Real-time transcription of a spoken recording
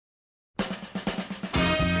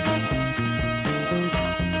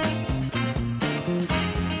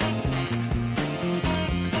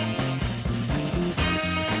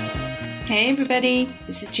Hey everybody,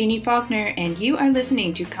 this is Jeannie Faulkner, and you are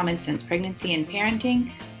listening to Common Sense Pregnancy and Parenting,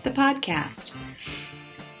 the podcast.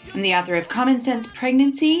 I'm the author of Common Sense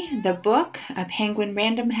Pregnancy, the book, a Penguin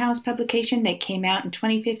Random House publication that came out in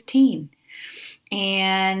 2015.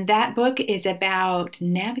 And that book is about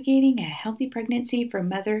navigating a healthy pregnancy for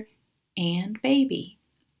mother and baby.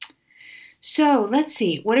 So let's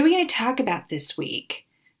see, what are we going to talk about this week?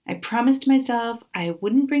 I promised myself I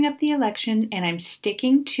wouldn't bring up the election, and I'm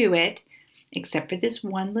sticking to it. Except for this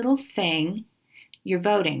one little thing. You're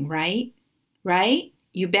voting, right? Right?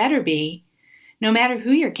 You better be. No matter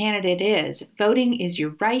who your candidate is, voting is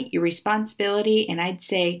your right, your responsibility, and I'd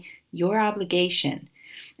say your obligation.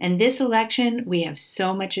 And this election, we have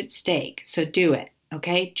so much at stake. So do it,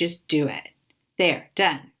 okay? Just do it. There,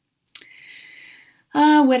 done.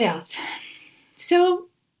 What else? So,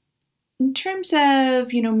 in terms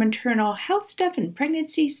of, maternal health stuff and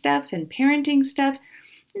pregnancy stuff and parenting stuff,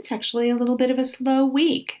 it's actually a little bit of a slow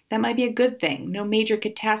week. That might be a good thing. No major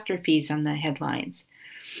catastrophes on the headlines.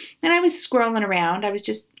 And I was scrolling around. I was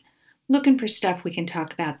just looking for stuff we can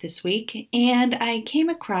talk about this week. And I came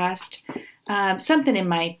across something in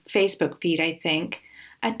my Facebook feed, I think,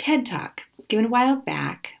 a TED Talk given a while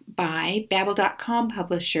back by Babbel.com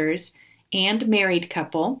publishers and married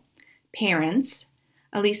couple, parents,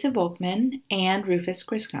 Elisa Volkman and Rufus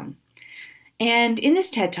Griscom. And in this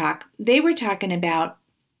TED Talk, they were talking about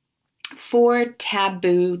 4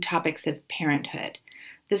 taboo topics of parenthood.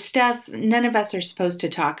 The stuff none of us are supposed to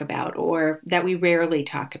talk about or that we rarely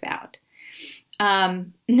talk about.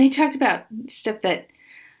 And they talked about stuff that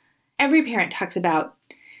every parent talks about,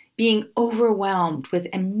 being overwhelmed with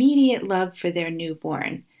immediate love for their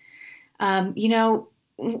newborn.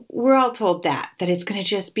 We're all told that it's going to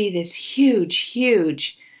just be this huge,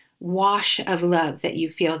 huge wash of love that you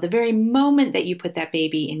feel the very moment that you put that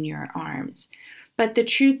baby in your arms. But the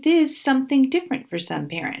truth is something different for some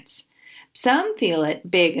parents. Some feel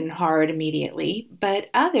it big and hard immediately, but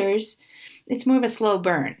others, it's more of a slow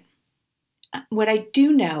burn. What I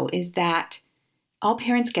do know is that all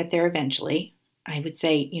parents get there eventually. I would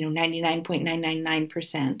say,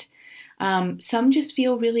 99.999%. Some just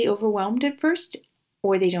feel really overwhelmed at first,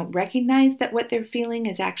 or they don't recognize that what they're feeling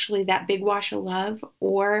is actually that big wash of love,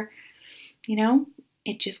 or,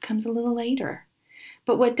 it just comes a little later.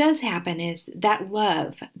 But what does happen is that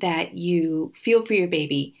love that you feel for your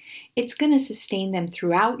baby, it's going to sustain them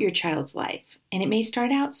throughout your child's life. And it may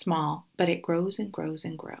start out small, but it grows and grows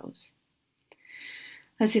and grows.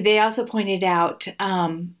 Let's see, they also pointed out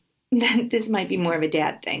that this might be more of a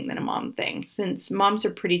dad thing than a mom thing, since moms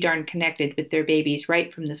are pretty darn connected with their babies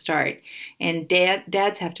right from the start. And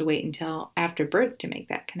dads have to wait until after birth to make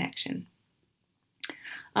that connection.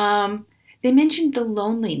 They mentioned the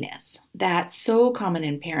loneliness that's so common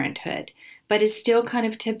in parenthood, but is still kind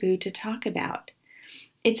of taboo to talk about.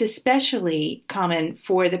 It's especially common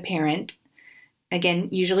for the parent, again,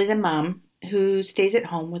 usually the mom, who stays at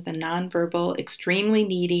home with a nonverbal, extremely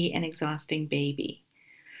needy and exhausting baby.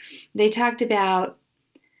 They talked about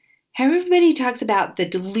how everybody talks about the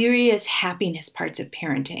delirious happiness parts of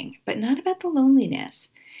parenting, but not about the loneliness.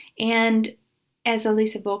 And as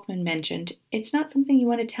Elisa Volkman mentioned, it's not something you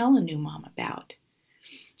want to tell a new mom about.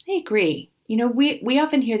 I agree. We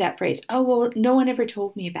often hear that phrase, oh, well, no one ever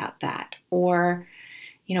told me about that. Or,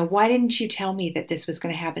 why didn't you tell me that this was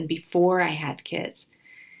going to happen before I had kids?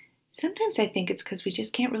 Sometimes I think it's because we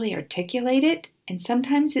just can't really articulate it. And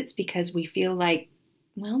sometimes it's because we feel like,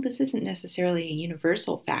 well, this isn't necessarily a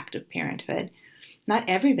universal fact of parenthood. Not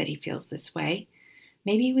everybody feels this way.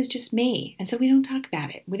 Maybe it was just me, and so we don't talk about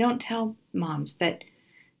it. We don't tell moms that,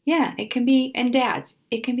 yeah, it can be, and dads,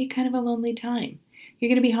 it can be kind of a lonely time. You're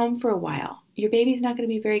going to be home for a while. Your baby's not going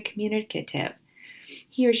to be very communicative.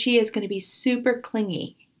 He or she is going to be super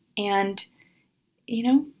clingy. And,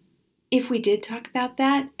 if we did talk about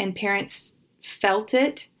that and parents felt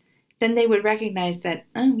it, then they would recognize that,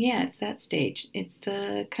 oh, yeah, it's that stage. It's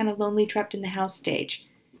the kind of lonely, trapped in the house stage.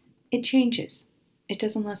 It changes. It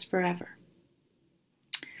doesn't last forever.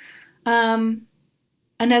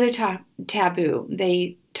 Another taboo,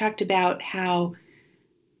 they talked about how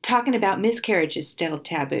talking about miscarriage is still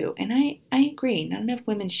taboo. And I agree. Not enough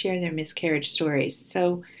women share their miscarriage stories.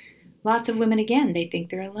 So lots of women, again, they think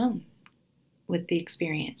they're alone with the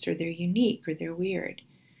experience, or they're unique, or they're weird.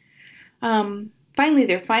 Finally,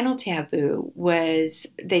 their final taboo was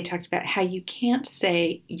they talked about how you can't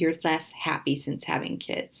say you're less happy since having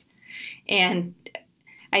kids. And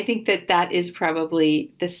I think that is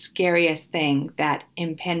probably the scariest thing that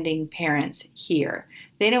impending parents hear.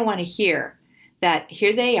 They don't want to hear that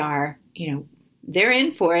here they are, they're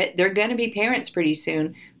in for it. They're going to be parents pretty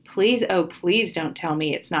soon. Please, oh, please don't tell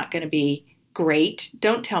me it's not going to be great.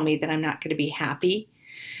 Don't tell me that I'm not going to be happy.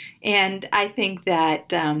 And I think that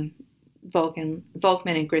Volkman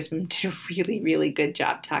and Grisman did a really, really good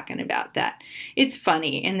job talking about that. It's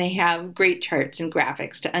funny, and they have great charts and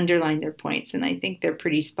graphics to underline their points, and I think they're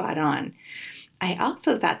pretty spot on. I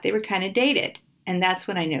also thought they were kind of dated, and that's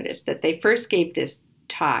when I noticed that they first gave this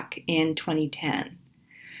talk in 2010.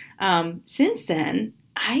 Since then,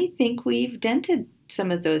 I think we've dented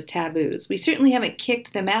some of those taboos. We certainly haven't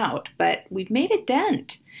kicked them out, but we've made a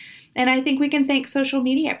dent. And I think we can thank social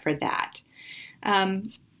media for that.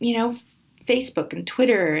 You know, Facebook and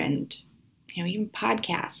Twitter and, you know, even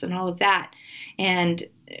podcasts and all of that. And,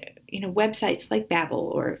 you know, websites like Babbel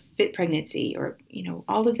or Fit Pregnancy or, you know,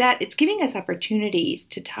 all of that. It's giving us opportunities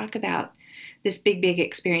to talk about this big, big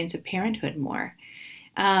experience of parenthood more.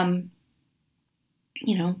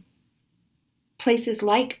 You know, places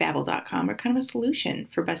like Babbel.com are kind of a solution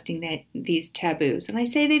for busting these taboos. And I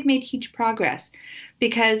say they've made huge progress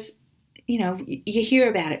because, you know, you hear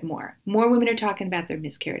about it more. More women are talking about their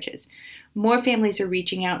miscarriages. More families are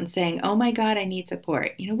reaching out and saying, oh my God, I need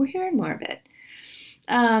support. You know, we're hearing more of it.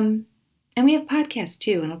 And we have podcasts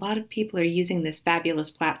too. And a lot of people are using this fabulous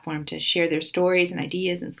platform to share their stories and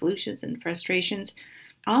ideas and solutions and frustrations.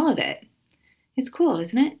 All of it. It's cool,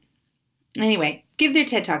 isn't it? Anyway, give their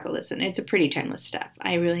TED Talk a listen. It's a pretty timeless stuff.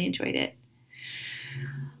 I really enjoyed it.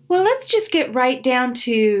 Well, let's just get right down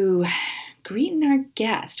to greeting our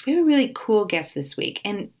guest. We have a really cool guest this week,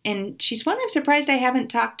 and she's one I'm surprised I haven't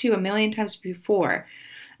talked to a million times before.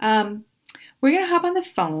 We're going to hop on the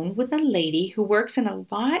phone with a lady who works in a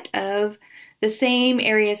lot of the same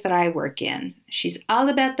areas that I work in. She's all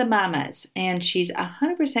about the mamas, and she's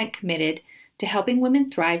 100% committed to helping women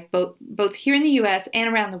thrive both here in the U.S. and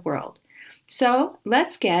around the world. So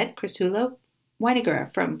let's get Kristula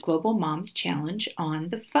Weinegger from Global Moms Challenge on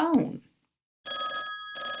the phone.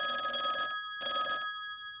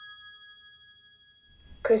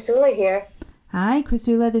 Kristula here. Hi,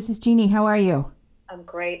 Kristula. This is Jeannie. How are you? I'm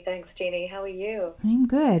great. Thanks, Jeannie. How are you? I'm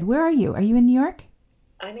good. Where are you? Are you in New York?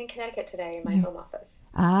 I'm in Connecticut today in my home office.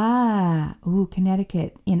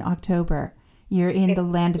 Connecticut in October. You're in the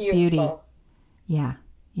land of beauty. Yeah.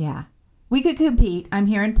 We could compete. I'm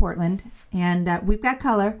here in Portland, and we've got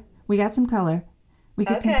color. We got some color. We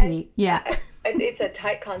could compete. Yeah. It's a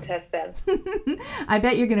tight contest then. I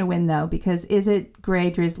bet you're going to win, though, because is it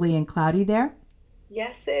gray, drizzly, and cloudy there?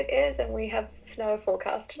 Yes, it is, and we have snow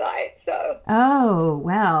forecast tonight, so. Oh,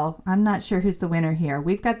 well, I'm not sure who's the winner here.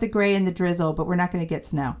 We've got the gray and the drizzle, but we're not going to get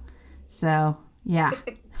snow. So, yeah.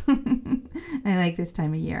 I like this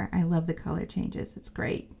time of year. I love the color changes. It's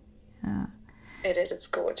great. It is. It's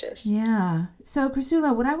gorgeous. Yeah. So,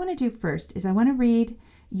 Kristula, what I want to do first is I want to read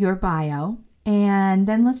your bio, and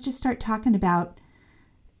then let's just start talking about,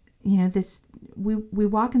 you know, this. We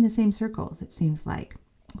walk in the same circles, it seems like.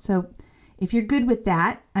 So, if you're good with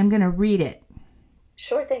that, I'm going to read it.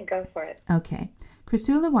 Sure thing. Go for it. Okay.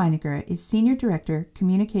 Kristula Weinegger is Senior Director,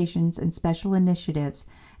 Communications and Special Initiatives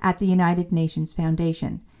at the United Nations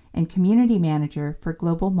Foundation and Community Manager for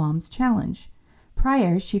Global Moms Challenge.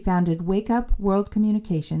 Prior, she founded Wake Up World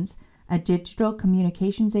Communications, a digital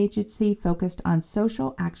communications agency focused on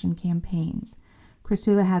social action campaigns.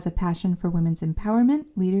 Kristula has a passion for women's empowerment,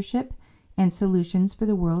 leadership, and solutions for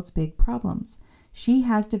the world's big problems. She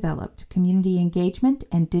has developed community engagement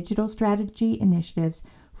and digital strategy initiatives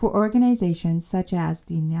for organizations such as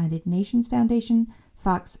the United Nations Foundation,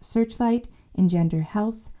 Fox Searchlight, Engender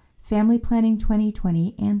Health, Family Planning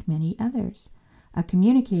 2020, and many others. A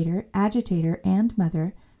communicator, agitator, and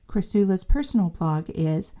mother, Kristula's personal blog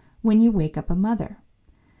is When You Wake Up a Mother.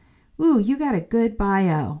 Ooh, you got a good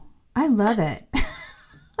bio. I love it.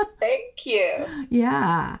 Thank you.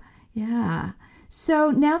 Yeah.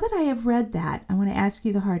 So now that I have read that, I want to ask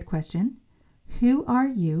you the hard question. Who are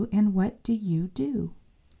you and what do you do?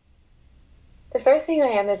 The first thing I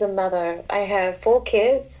am is a mother. I have 4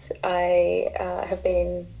 kids.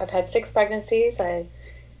 I've had 6 pregnancies. I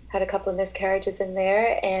had a couple of miscarriages in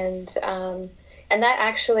there, and that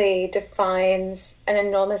actually defines an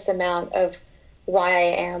enormous amount of why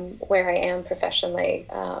I am where I am professionally.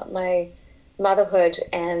 My motherhood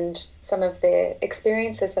and some of the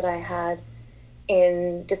experiences that I had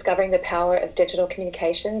in discovering the power of digital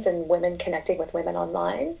communications and women connecting with women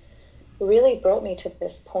online really brought me to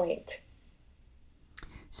this point.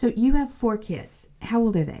 So you have 4 kids. How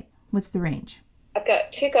old are they? What's the range? I've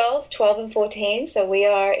got 2 girls, 12 and 14, so we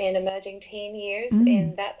are in emerging teen years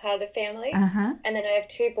in that part of the family. Uh-huh. And then I have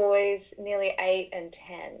 2 boys, nearly 8 and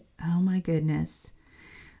 10. Oh, my goodness.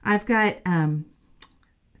 I've got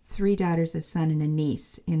 3 daughters, a son, and a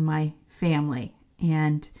niece in my family.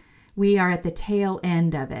 And we are at the tail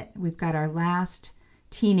end of it. We've got our last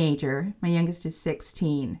teenager. My youngest is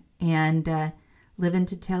 16, and living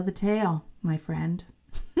to tell the tale, my friend.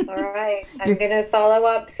 All right. I'm going to follow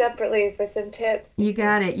up separately for some tips. You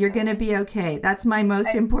got it. You're going to be okay. That's my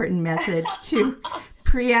most important message to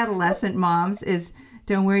pre-adolescent moms is,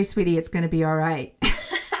 don't worry, sweetie, it's going to be all right.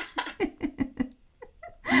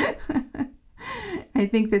 I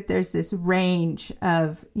think that there's this range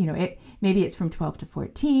of, maybe it's from 12 to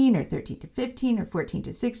 14 or 13 to 15 or 14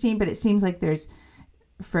 to 16, but it seems like there's,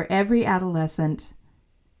 for every adolescent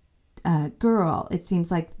girl, it seems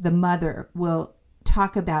like the mother will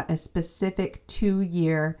talk about a specific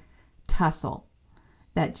 2-year tussle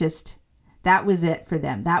that was it for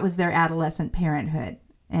them. That was their adolescent parenthood.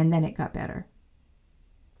 And then it got better.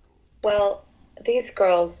 Well, these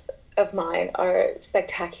girls of mine are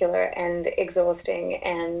spectacular and exhausting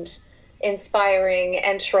and inspiring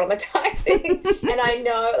and traumatizing. And I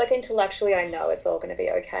know, like, intellectually, I know it's all going to be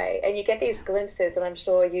okay. And you get these glimpses, and I'm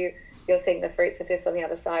sure you're seeing the fruits of this on the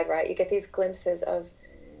other side, right? You get these glimpses of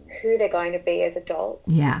who they're going to be as adults.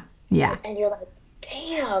 Yeah. And you're like,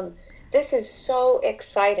 damn, this is so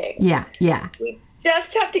exciting. Yeah. We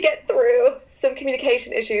just have to get through some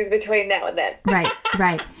communication issues between now and then.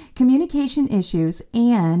 Right. Communication issues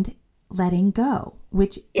and letting go,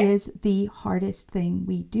 which is the hardest thing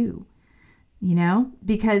we do,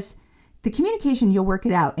 because the communication, you'll work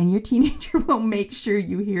it out and your teenager will make sure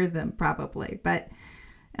you hear them probably. But,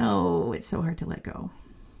 it's so hard to let go.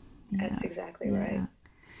 Yeah. That's exactly right.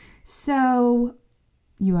 So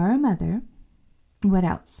you are a mother. What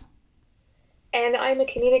else? And I'm a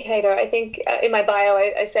communicator. I think in my bio,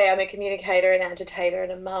 I say I'm a communicator, an agitator,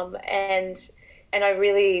 and a mum. And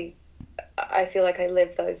I feel like I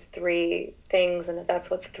live those three things, and that's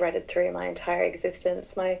what's threaded through my entire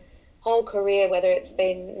existence. My whole career, whether it's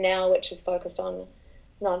been now, which is focused on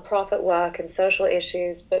nonprofit work and social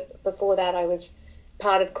issues, but before that I was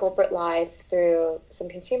part of corporate life through some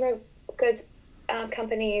consumer goods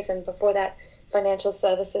companies, and before that financial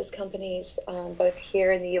services companies, both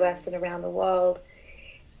here in the US and around the world.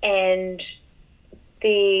 And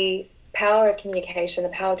the power of communication, the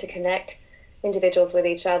power to connect individuals with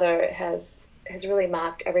each other has really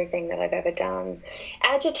marked everything that I've ever done.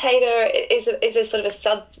 Agitator is a sort of a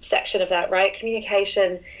subsection of that, right?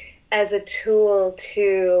 Communication as a tool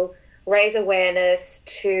to raise awareness,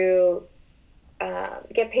 to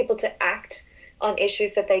get people to act on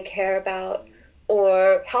issues that they care about,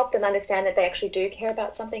 or help them understand that they actually do care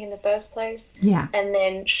about something in the first place. Yeah. And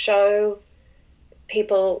then show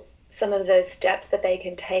people some of the steps that they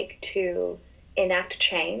can take to enact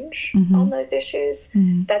change on those issues.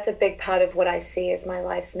 That's a big part of what I see as my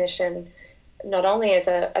life's mission, not only as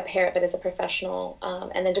a parent, but as a professional,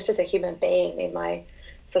 and then just as a human being in my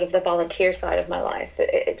sort of the volunteer side of my life.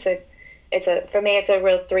 For me, it's a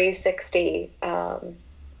real 360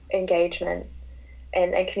 engagement,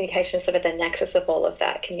 and communication is sort of the nexus of all of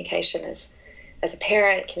that. Communication as a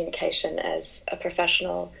parent, communication as a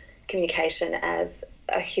professional, communication as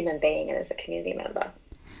a human being and as a community member.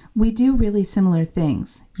 We do really similar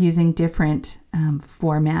things using different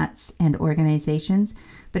formats and organizations,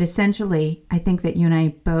 but essentially I think that you and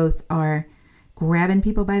I both are grabbing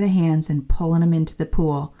people by the hands and pulling them into the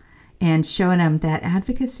pool and showing them that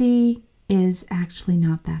advocacy is actually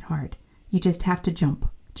not that hard. You just have to jump.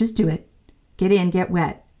 Just do it. Get in, get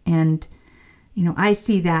wet. And, I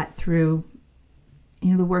see that through,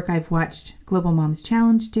 the work I've watched Global Moms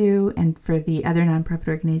Challenge do, and for the other nonprofit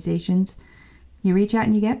organizations. You reach out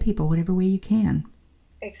and you get people whatever way you can.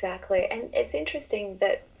 Exactly. And it's interesting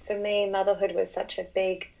that for me, motherhood was such a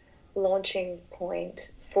big launching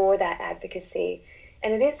point for that advocacy.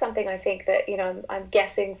 And it is something I think that, I'm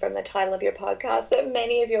guessing from the title of your podcast that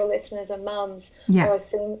many of your listeners are mums or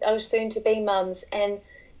soon to be mums. And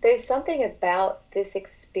there's something about this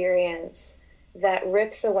experience that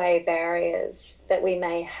rips away barriers that we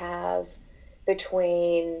may have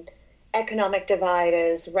between economic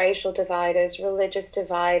dividers, racial dividers, religious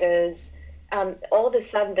dividers. All of a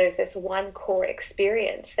sudden there's this one core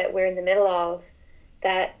experience that we're in the middle of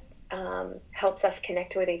that helps us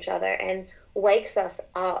connect with each other and wakes us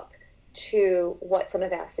up to what some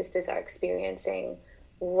of our sisters are experiencing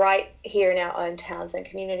right here in our own towns and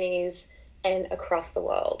communities and across the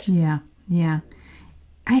world. Yeah.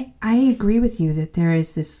 I agree with you that there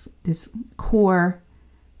is this core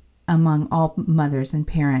among all mothers and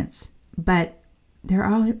parents, but there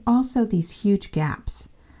are also these huge gaps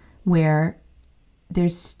where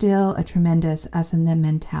there's still a tremendous us and them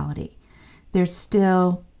mentality. There's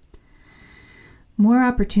still more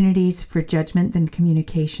opportunities for judgment than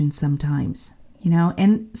communication sometimes.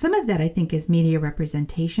 And some of that I think is media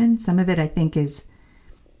representation. Some of it I think is,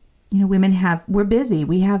 we're busy.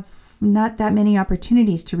 We have not that many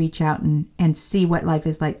opportunities to reach out and see what life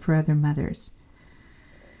is like for other mothers.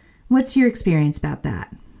 What's your experience about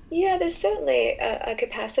that? Yeah, there's certainly a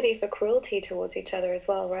capacity for cruelty towards each other as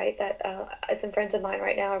well, right? That some friends of mine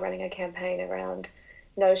right now are running a campaign around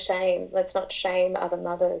no shame. Let's not shame other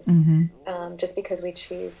mothers just because we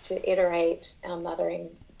choose to iterate our mothering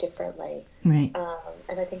differently. Right.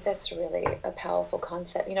 And I think that's really a powerful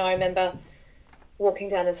concept. I remember walking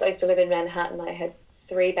down this, I used to live in Manhattan. I had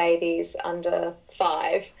 3 babies under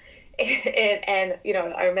 5. And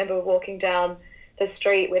I remember walking down the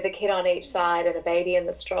street with a kid on each side and a baby in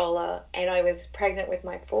the stroller. And I was pregnant with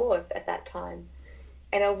my 4th at that time.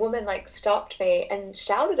 And a woman stopped me and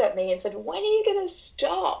shouted at me and said, "When are you going to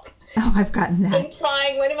stop?" Oh, I've gotten that.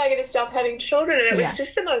 Implying, when am I going to stop having children? And it was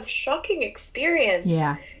just the most shocking experience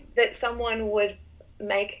that someone would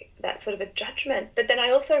make that sort of a judgment. But then I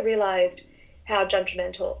also realized how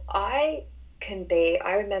judgmental I can be.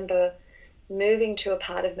 I remember moving to a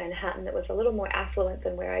part of Manhattan that was a little more affluent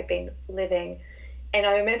than where I'd been living. And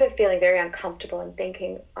I remember feeling very uncomfortable and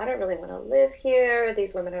thinking, I don't really want to live here.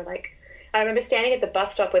 These women are I remember standing at the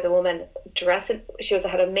bus stop with a woman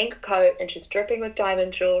had a mink coat and she's dripping with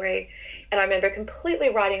diamond jewelry. And I remember completely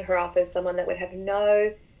writing her off as someone that would have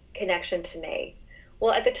no connection to me.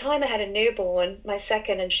 Well, at the time I had a newborn, my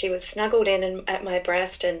second, and she was snuggled in at my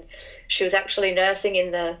breast, and she was actually nursing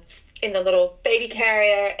in the little baby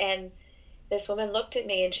carrier. And this woman looked at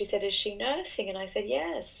me and she said, "Is she nursing?" And I said,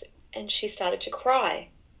 "Yes." And she started to cry.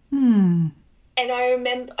 And I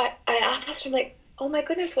remember I asked her, "Oh my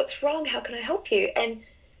goodness, what's wrong? How can I help you?" And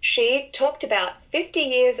she talked about 50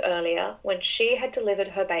 years earlier when she had delivered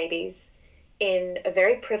her babies in a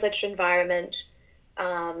very privileged environment,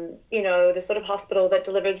 the sort of hospital that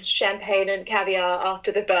delivers champagne and caviar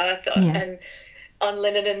after the birth and on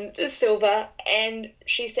linen and silver. And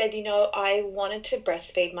she said, "I wanted to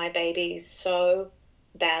breastfeed my babies so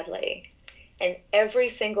badly. And every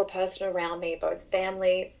single person around me, both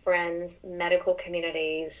family, friends, medical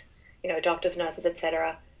communities, doctors, nurses,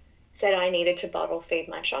 etc., said I needed to bottle feed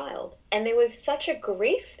my child." And there was such a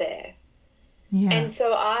grief there. Yeah. And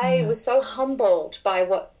so I was so humbled by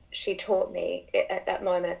what she taught me at that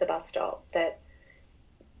moment at the bus stop, that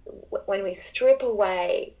when we strip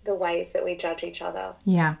away the ways that we judge each other,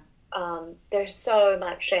 there's so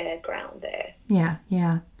much shared ground there. Yeah,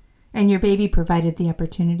 yeah. And your baby provided the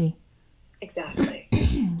opportunity. Exactly.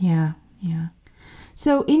 Yeah.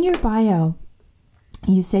 So in your bio,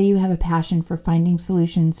 you say you have a passion for finding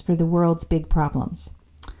solutions for the world's big problems.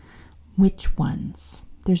 Which ones?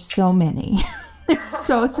 There's so many. There's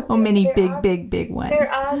so many big ones.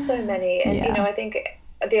 There are so many. And, I think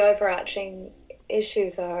the overarching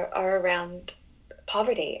issues are around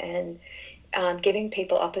poverty and giving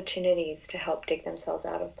people opportunities to help dig themselves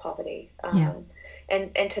out of poverty.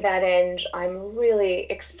 And to that end, I'm really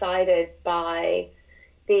excited by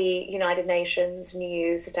the United Nations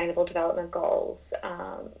new Sustainable Development Goals.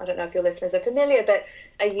 I don't know if your listeners are familiar, but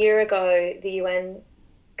a year ago, the UN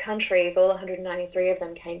countries, all 193 of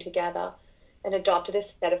them, came together and adopted a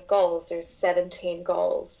set of goals. There's 17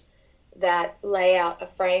 goals that lay out a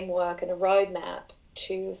framework and a roadmap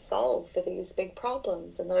to solve for these big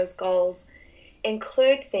problems. And those goals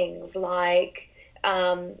include things like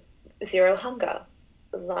zero hunger,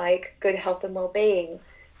 like good health and well-being,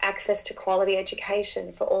 access to quality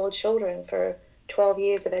education for all children for 12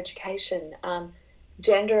 years of education,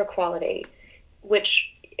 gender equality,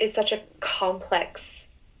 which is such a complex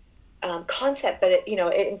concept, but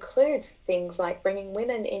it includes things like bringing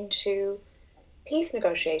women into peace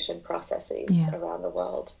negotiation processes around the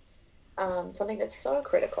world, something that's so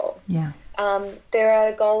critical. Yeah. There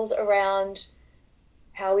are goals around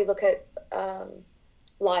how we look at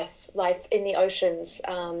life in the oceans,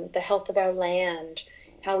 the health of our land,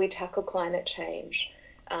 how we tackle climate change,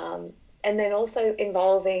 and then also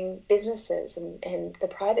involving businesses and the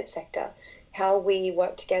private sector, how we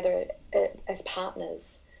work together as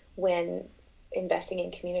partners when investing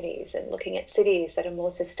in communities and looking at cities that are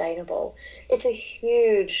more sustainable. It's a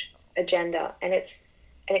huge agenda, and it's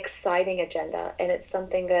an exciting agenda, and it's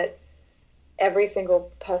something that every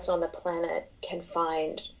single person on the planet can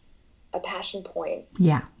find a passion point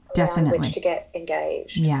definitely around which to get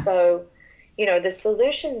engaged. Yeah. So, the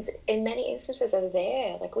solutions in many instances are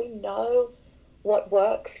there. We know what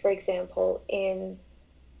works, for example, in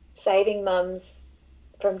saving mums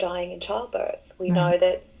from dying in childbirth. We know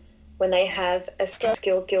that when they have a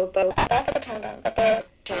skilled birth attendant, their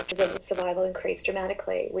chances of survival increase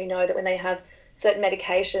dramatically. We know that when they have certain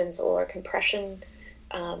medications or compression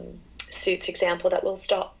suits example that will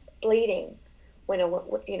stop bleeding when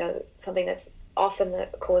something that's often the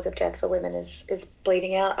cause of death for women is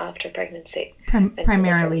bleeding out after pregnancy.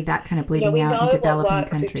 Primarily that kind of bleeding out in developing what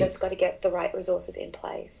works, countries. We've just got to get the right resources in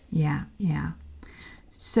place. Yeah.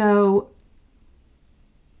 So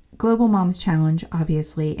Global Moms Challenge,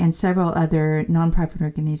 obviously, and several other nonprofit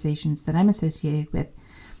organizations that I'm associated with,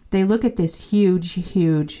 they look at this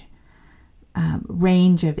huge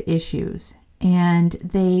range of issues, and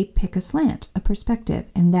they pick a slant, a perspective,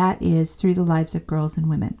 and that is through the lives of girls and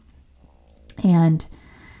women. And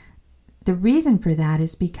the reason for that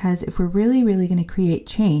is because if we're really going to create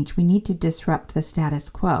change, we need to disrupt the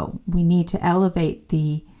status quo. We need to elevate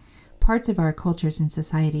the parts of our cultures and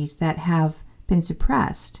societies that have been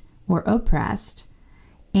suppressed or oppressed,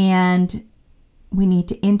 and we need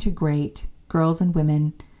to integrate girls and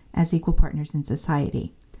women as equal partners in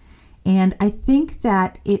society. And I think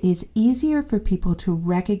that it is easier for people to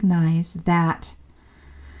recognize that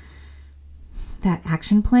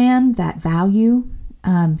action plan, that value,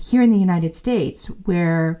 here in the United States,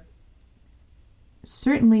 where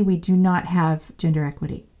certainly we do not have gender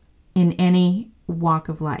equity in any walk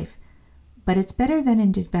of life, but it's better than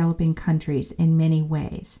in developing countries in many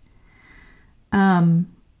ways.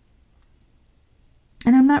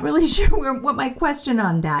 And I'm not really sure what my question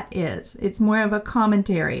on that is. It's more of a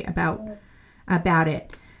commentary about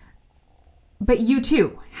it. But you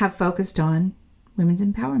too have focused on women's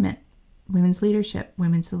empowerment, women's leadership,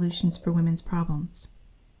 women's solutions for women's problems.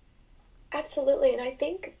 Absolutely. And I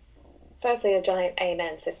think, firstly, a giant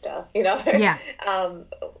amen, sister, Yeah.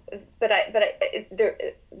 But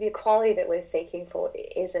the equality that we're seeking for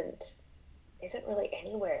isn't really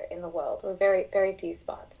anywhere in the world, or very, very few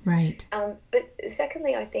spots. Right. But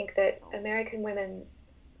secondly, I think that American women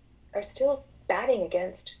are still batting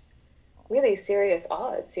against really serious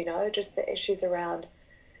odds, just the issues around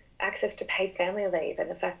access to paid family leave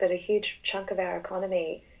and the fact that a huge chunk of our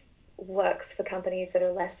economy works for companies that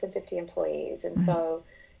are less than 50 employees. And so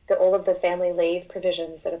all of the family leave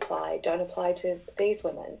provisions that don't apply to these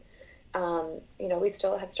women. We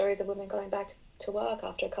still have stories of women going back to work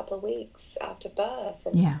after a couple of weeks after birth.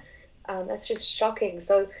 And, that's just shocking.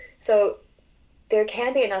 So there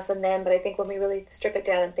can be an us and them, but I think when we really strip it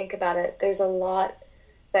down and think about it, there's a lot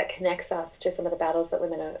that connects us to some of the battles that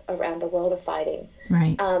women around the world are fighting.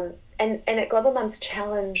 Right. And at Global Moms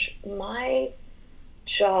Challenge, my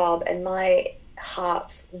job and my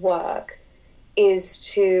heart's work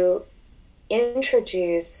is to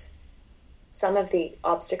introduce some of the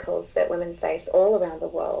obstacles that women face all around the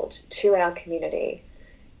world to our community,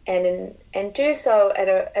 and do so at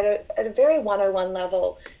a very 101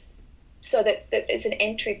 level, so that it's an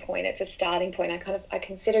entry point, it's a starting point. I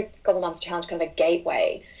consider Global Moms Challenge kind of a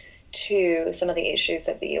gateway to some of the issues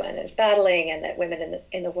that the UN is battling and that women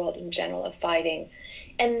in the world in general are fighting.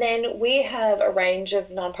 And then we have a range of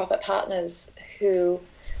nonprofit partners who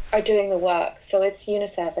are doing the work. So it's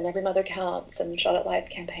UNICEF and Every Mother Counts and Charlotte Life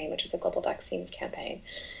campaign, which is a global vaccines campaign,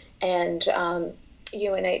 and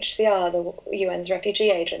UNHCR, the UN's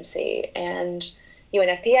refugee agency, and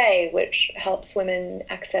UNFPA, which helps women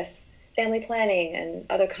access family planning and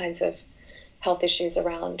other kinds of health issues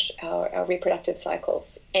around our reproductive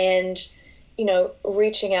cycles. And,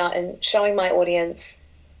 reaching out and showing my audience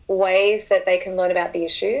ways that they can learn about the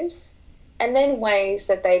issues, and then ways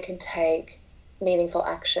that they can take meaningful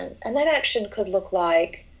action. And that action could look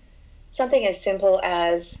like something as simple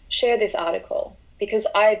as share this article, because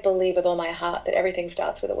I believe with all my heart that everything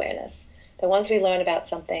starts with awareness, that once we learn about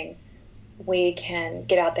something, we can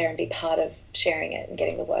get out there and be part of sharing it and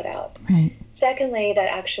getting the word out. Right. Secondly,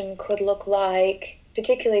 that action could look like,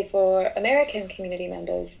 particularly for American community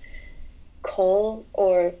members, call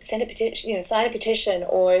or send a petition, sign a petition,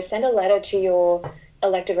 or send a letter to your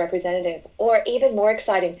elected representative, or even more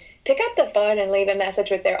exciting, pick up the phone and leave a message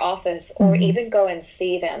with their office, or even go and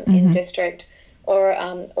see them in district, or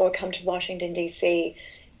come to Washington, D.C.,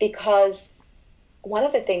 because one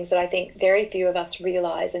of the things that I think very few of us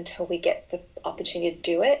realize until we get the opportunity to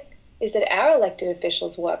do it is that our elected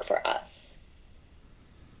officials work for us.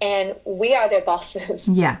 And we are their bosses.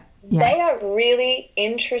 Yeah. They are really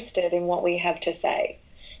interested in what we have to say.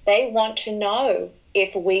 They want to know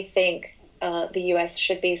if we think the US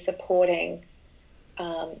should be supporting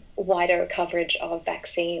wider coverage of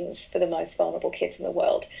vaccines for the most vulnerable kids in the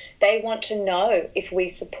world. They want to know if we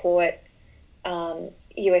support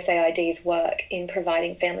USAID's work in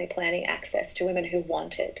providing family planning access to women who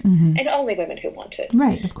want it, and only women who want it.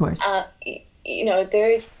 Right, of course.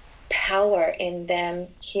 There's power in them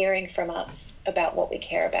hearing from us about what we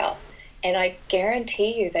care about. And I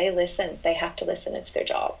guarantee you they listen. They have to listen. It's their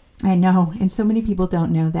job. I know. And so many people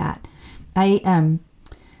don't know that.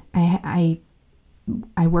 I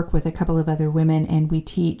work with a couple of other women, and we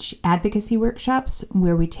teach advocacy workshops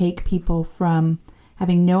where we take people from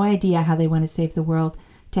having no idea how they want to save the world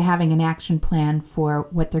to having an action plan for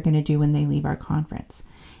what they're going to do when they leave our conference.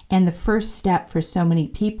 And the first step for so many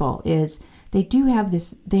people is they have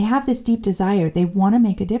this deep desire. They want to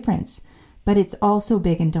make a difference, but it's also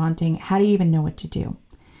big and daunting. How do you even know what to do?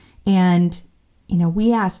 And,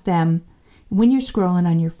 we ask them, when you're scrolling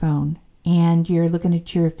on your phone and you're looking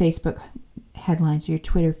at your Facebook headlines, your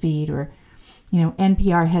Twitter feed, or,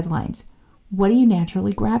 NPR headlines, what do you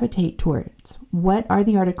naturally gravitate towards? What are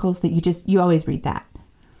the articles that you always read that?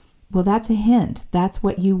 Well, that's a hint. That's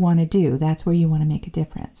what you want to do. That's where you want to make a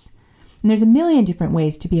difference. And there's a million different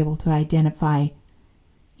ways to be able to identify,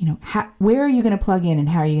 where are you going to plug in and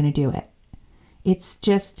how are you going to do it? It's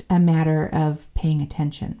just a matter of paying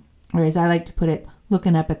attention, or as I like to put it,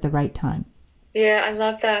 looking up at the right time. Yeah, I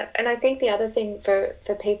love that. And I think the other thing for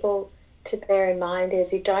people to bear in mind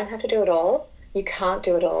is you don't have to do it all. You can't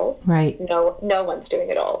do it all. Right. No one's doing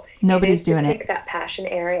it all. Nobody's doing it. Pick that passion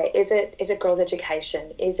area. Is it girls'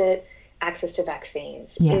 education? Is it access to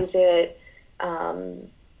vaccines? Yeah. Is it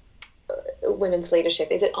women's leadership?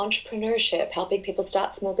 Is it entrepreneurship, helping people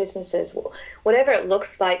start small businesses? Whatever it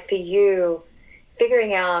looks like for you,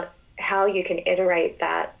 figuring out how you can iterate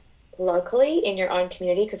that locally in your own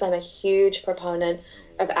community, because I'm a huge proponent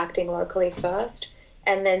of acting locally first.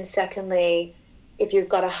 And then secondly, if you've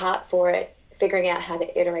got a heart for it, figuring out how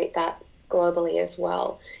to iterate that globally as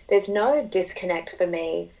well. There's no disconnect for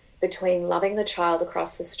me between loving the child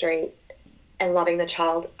across the street and loving the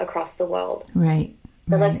child across the world. Right.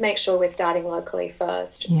 But let's make sure we're starting locally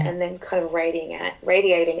first, and then kind of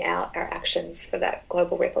radiating out our actions for that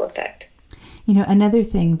global ripple effect. Another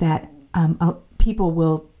thing that people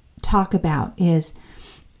will talk about is,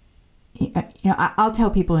 I'll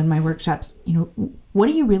tell people in my workshops, what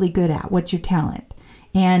are you really good at? What's your talent?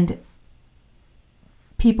 And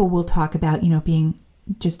people will talk about, being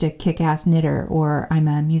just a kick-ass knitter, or I'm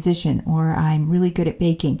a musician, or I'm really good at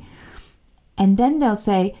baking. And then they'll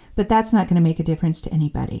say, but that's not going to make a difference to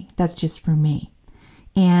anybody. That's just for me.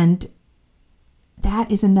 And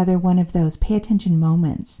that is another one of those pay attention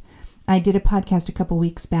moments. I did a podcast a couple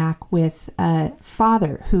weeks back with a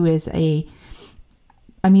father who is a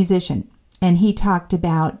musician, and he talked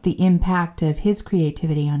about the impact of his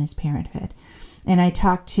creativity on his parenthood. And I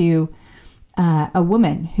talked to a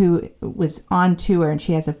woman who was on tour, and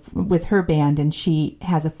she has with her band, and she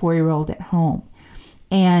has a 4-year-old at home.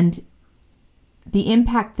 And the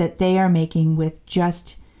impact that they are making with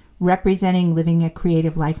just representing living a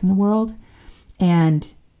creative life in the world,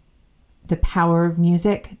 and the power of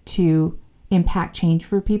music to impact change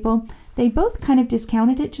for people, they both kind of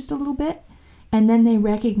discounted it just a little bit. And then they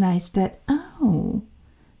recognized that, oh,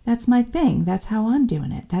 that's my thing. That's how I'm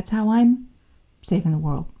doing it. That's how I'm saving the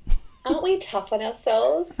world. Aren't we tough on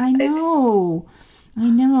ourselves? I know.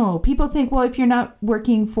 People think, well, if you're not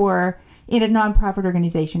working in a nonprofit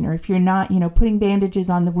organization, or if you're not, putting bandages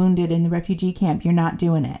on the wounded in the refugee camp, you're not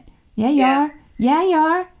doing it. Yeah, you are. Yeah, you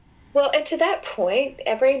are. Well, and to that point,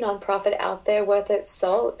 every nonprofit out there worth its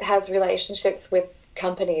salt has relationships with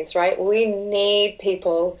companies, right? We need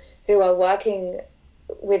people who are working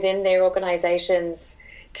within their organizations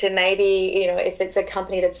to maybe, if it's a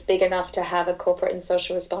company that's big enough to have a corporate and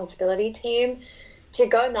social responsibility team, to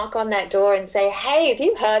go knock on that door and say, hey, have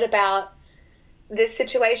you heard about this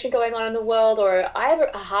situation going on in the world? Or I have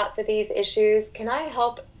a heart for these issues. Can I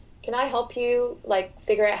help you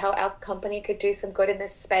figure out how our company could do some good in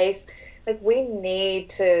this space? We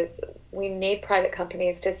need private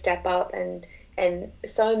companies to step up, and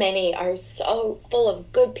so many are so full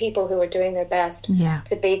of good people who are doing their best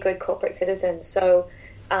to be good corporate citizens. So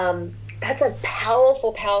that's a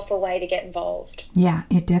powerful, powerful way to get involved. Yeah,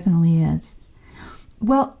 it definitely is.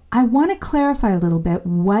 Well, I want to clarify a little bit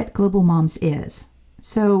what Global Moms is.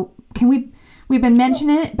 So we've been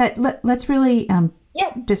mentioning it, but let's really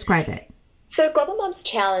describe it. So Global Moms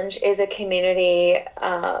Challenge is a community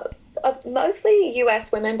of mostly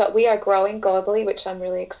US women, but we are growing globally, which I'm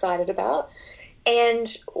really excited about. And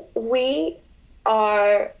we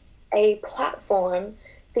are a platform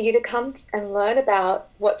for you to come and learn about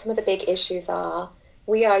what some of the big issues are.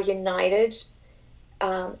 We are united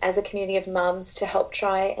as a community of mums to help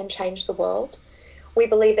try and change the world. We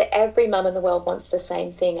believe that every mum in the world wants the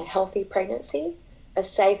same thing: a healthy pregnancy, a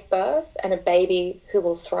safe birth, and a baby who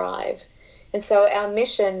will thrive. And so our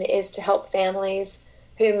mission is to help families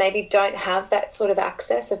who maybe don't have that sort of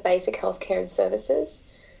access of basic healthcare and services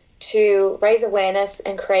to raise awareness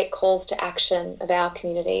and create calls to action of our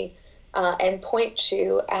community and point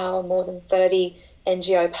to our more than 30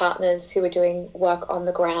 NGO partners who are doing work on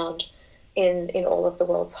the ground in all of the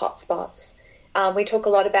world's hotspots. We talk a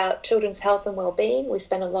lot about children's health and well-being. We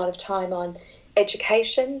spend a lot of time on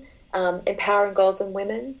education, empowering girls and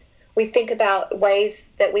women. We think about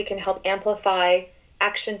ways that we can help amplify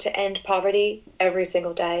action to end poverty every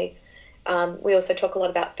single day. We also talk a lot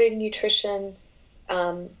about food and nutrition,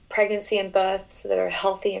 pregnancy and births that are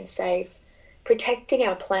healthy and safe, protecting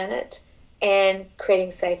our planet, and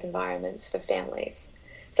creating safe environments for families.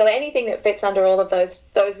 So anything that fits under all of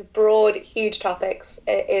those broad, huge topics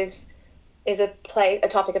is a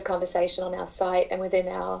topic of conversation on our site and within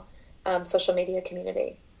our social media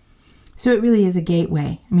community. So it really is a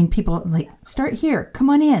gateway. I mean, people like, start here, come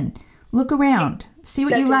on in, look around, see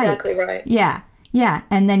what you like. That's exactly right. Yeah, yeah.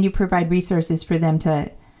 And then you provide resources for them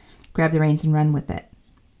to grab the reins and run with it.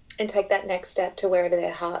 And take that next step to wherever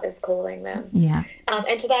their heart is calling them. Yeah.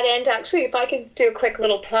 And to that end, actually, if I can do a quick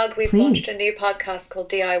little plug, we've launched a new podcast called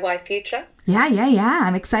DIY Future. Yeah.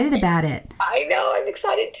 I'm excited about it. I know, I'm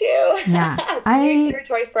excited too. Yeah. It's new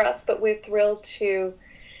territory for us, but we're thrilled to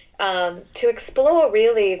explore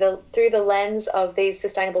really through the lens of these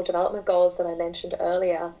sustainable development goals that I mentioned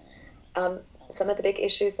earlier, some of the big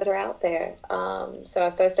issues that are out there. So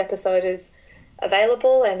our first episode is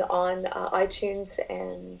available and on iTunes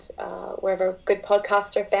and wherever good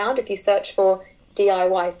podcasts are found. If you search for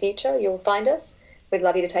DIY Future, you'll find us. We'd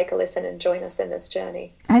love you to take a listen and join us in this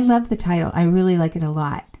journey. I love the title. I really like it a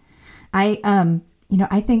lot. I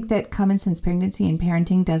think that common sense pregnancy and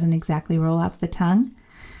parenting doesn't exactly roll off the tongue.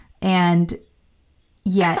 And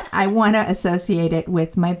yet I want to associate it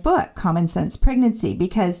with my book, Common Sense Pregnancy,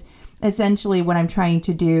 because essentially what I'm trying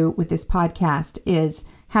to do with this podcast is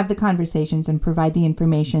have the conversations and provide the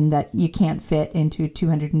information that you can't fit into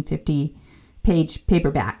 250-page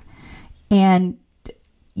paperback. And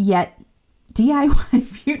yet DIY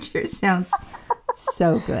Future sounds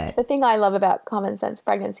so good. The thing I love about Common Sense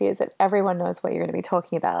Pregnancy is that everyone knows what you're going to be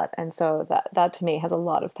talking about. And so that to me has a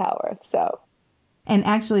lot of power. And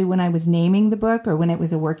actually, when I was naming the book or when it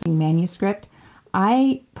was a working manuscript,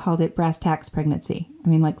 I called it Brass Tacks Pregnancy. I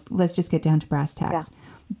mean, like, let's just get down to brass tacks.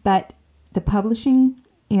 Yeah. But the publishing,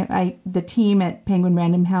 the team at Penguin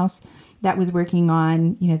Random House that was working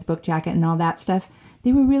on, the book jacket and all that stuff,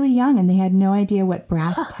 they were really young and they had no idea what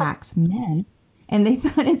brass tacks meant. And they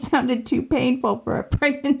thought it sounded too painful for a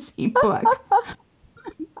pregnancy book.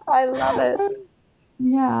 I love it.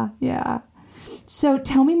 Yeah. So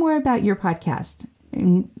tell me more about your podcast.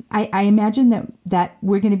 I imagine that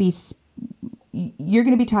you're going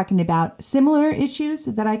to be talking about similar issues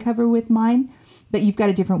that I cover with mine, but you've got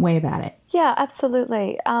a different way about it. Yeah,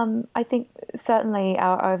 absolutely. I think certainly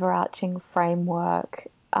our overarching framework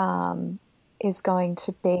is going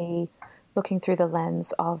to be looking through the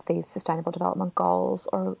lens of these Sustainable Development Goals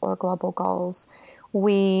or global goals.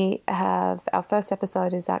 We have, our first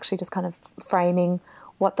episode is actually just kind of framing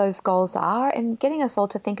what those goals are and getting us all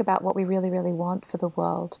to think about what we really, really want for the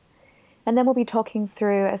world. And then we'll be talking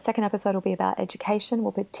through, a second episode will be about education.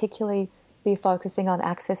 We'll particularly be focusing on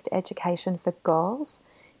access to education for girls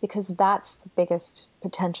because that's the biggest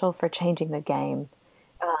potential for changing the game.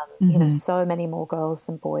 So many more girls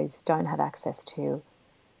than boys don't have access to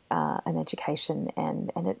an education.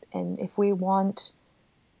 And if we want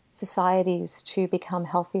societies to become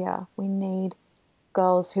healthier, we need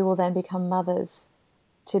girls who will then become mothers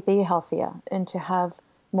to be healthier and to have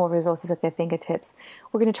more resources at their fingertips.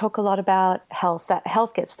 We're going to talk a lot about health. That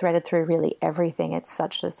health gets threaded through really everything. It's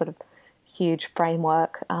such a sort of huge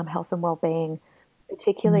framework, health and well-being,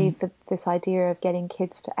 particularly for this idea of getting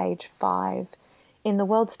kids to age 5. In the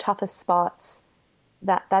world's toughest spots,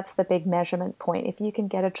 that's the big measurement point. If you can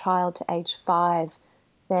get a child to age 5,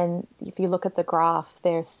 then if you look at the graph,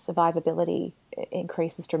 their survivability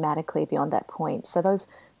increases dramatically beyond that point. So those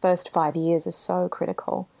first 5 years are so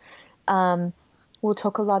critical. We'll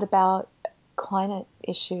talk a lot about climate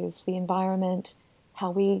issues, the environment,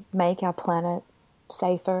 how we make our planet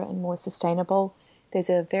safer and more sustainable. There's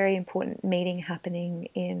a very important meeting happening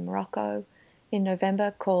in Morocco in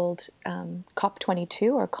November called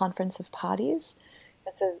COP22, or Conference of Parties.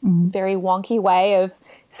 That's a very wonky way of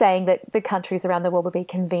saying that the countries around the world will be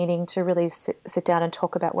convening to really sit down and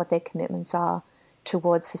talk about what their commitments are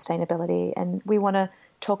towards sustainability. And we want to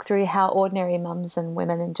talk through how ordinary mums and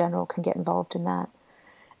women in general can get involved in that.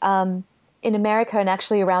 In America and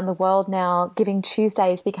actually around the world now, Giving Tuesday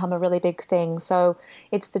has become a really big thing. So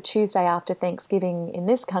it's the Tuesday after Thanksgiving in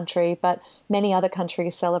this country, but many other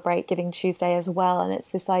countries celebrate Giving Tuesday as well. And it's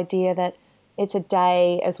this idea that it's a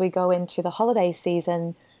day as we go into the holiday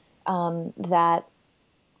season that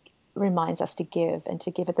reminds us to give, and to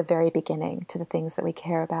give at the very beginning to the things that we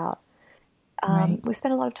care about. Right. We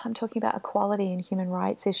spend a lot of time talking about equality and human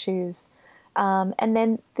rights issues. And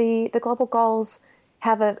then the global goals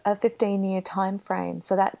have a 15-year time frame.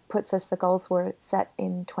 So that puts us, the goals were set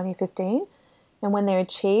in 2015. And when they're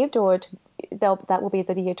achieved, that will be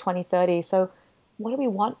the year 2030. So what do we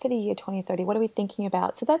want for the year 2030? What are we thinking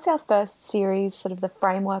about? So that's our first series, sort of the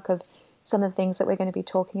framework of some of the things that we're going to be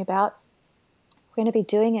talking about. We're going to be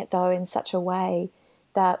doing it, though, in such a way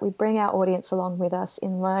that we bring our audience along with us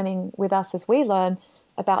in learning with us as we learn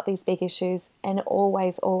about these big issues, and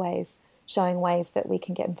always, always showing ways that we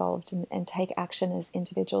can get involved and take action as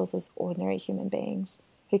individuals, as ordinary human beings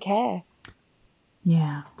who care.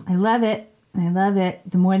 Yeah, I love it. I love it.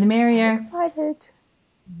 The more the merrier. I'm excited.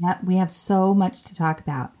 Yeah, we have so much to talk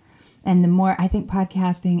about. And the more, I think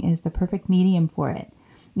podcasting is the perfect medium for it.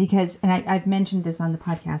 Because, and I've mentioned this on the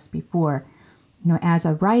podcast before, as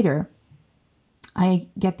a writer, I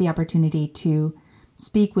get the opportunity to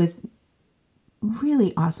speak with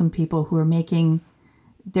really awesome people who are making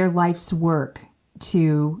their life's work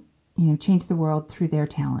to, change the world through their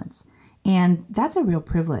talents. And that's a real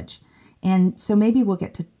privilege. And so maybe we'll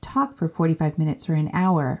get to talk for 45 minutes or an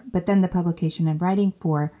hour, but then the publication I'm writing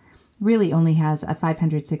for really only has a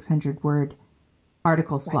 500, 600 word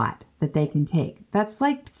article slot that they can take. That's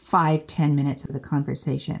like 5-10 minutes of the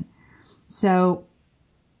conversation. So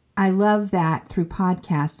I love that through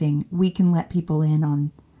podcasting, we can let people in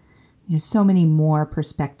on, so many more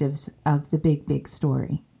perspectives of the big, big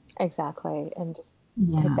story. Exactly. And just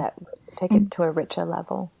take it to a richer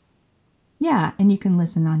level. Yeah, and you can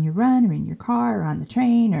listen on your run or in your car or on the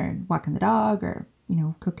train or walking the dog or,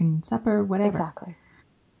 cooking supper, whatever. Exactly.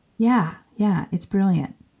 Yeah, it's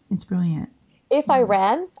brilliant. It's brilliant. If I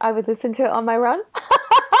ran, I would listen to it on my run.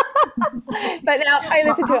 But now I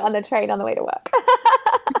listen to it on the train on the way to work.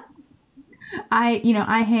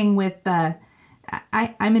 I hang with,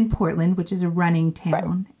 I'm in Portland, which is a running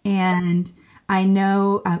town, and I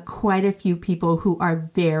know quite a few people who are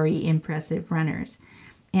very impressive runners.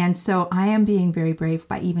 And so I am being very brave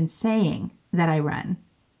by even saying that I run.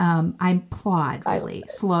 I plod really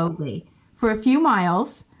slowly for a few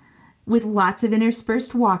miles with lots of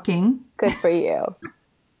interspersed walking. Good for you.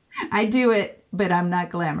 I do it, but I'm not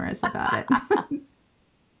glamorous about it.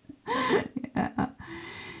 Yeah.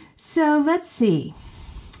 So let's see.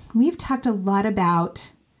 We've talked a lot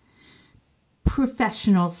about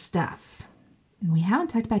professional stuff, and we haven't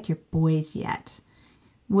talked about your boys yet.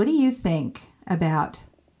 What do you think about...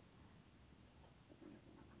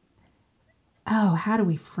 how do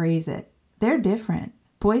we phrase it? They're different.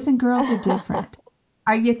 Boys and girls are different.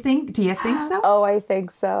 Do you think so? Oh, I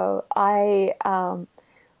think so.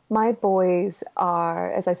 My boys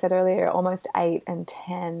are, as I said earlier, almost 8 and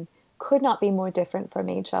 10, could not be more different from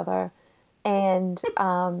each other, and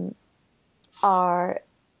are,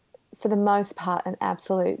 for the most part, an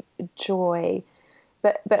absolute joy.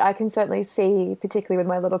 But I can certainly see, particularly with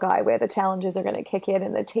my little guy, where the challenges are going to kick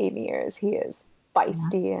in the teen years. He is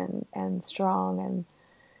feisty and strong.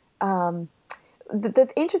 And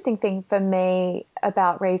the interesting thing for me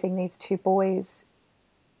about raising these two boys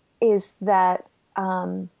is that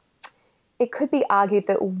it could be argued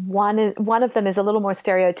that one of them is a little more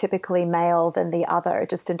stereotypically male than the other,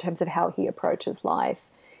 just in terms of how he approaches life.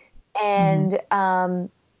 And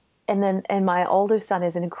and my older son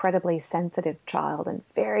is an incredibly sensitive child and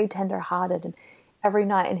very tender-hearted, and every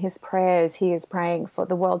night in his prayers, he is praying for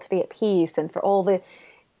the world to be at peace and for all the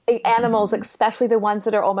animals, especially the ones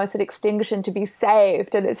that are almost at extinction, to be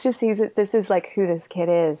saved. And it's just, this is like who this kid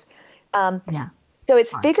is. So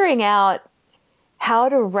it's figuring out how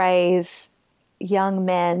to raise young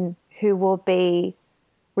men who will be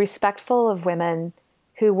respectful of women,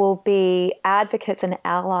 who will be advocates and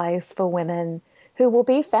allies for women, who will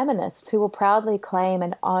be feminists, who will proudly claim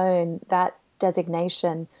and own that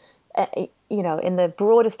designation, in the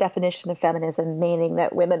broadest definition of feminism, meaning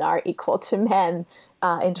that women are equal to men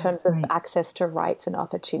in terms of access to rights and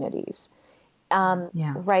opportunities.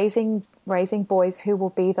 Raising boys who will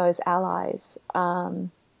be those allies,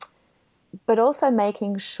 but also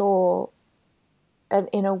making sure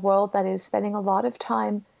in a world that is spending a lot of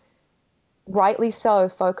time, rightly so,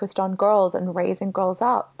 focused on girls and raising girls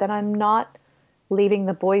up, that I'm not leaving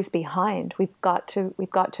the boys behind. We've got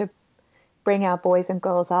to bring our boys and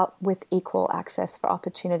girls up with equal access for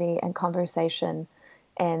opportunity and conversation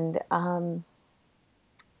and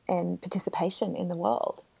participation in the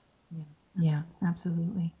world. Yeah,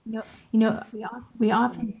 absolutely. We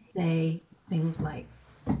often say things like,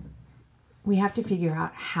 we have to figure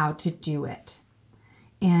out how to do it.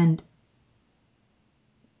 And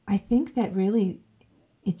I think that really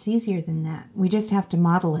it's easier than that. We just have to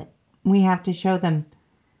model it. We have to show them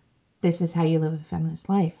this is how you live a feminist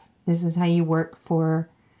life. This is how you work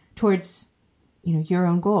towards, your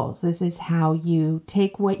own goals. This is how you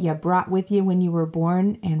take what you brought with you when you were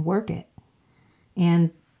born and work it.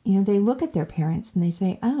 And, they look at their parents and they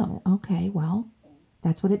say, oh, okay, well,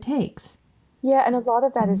 that's what it takes. Yeah, and a lot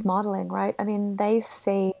of that is modeling, right? I mean, they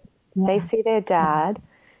see Yeah. their dad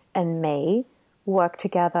and me work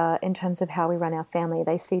together in terms of how we run our family.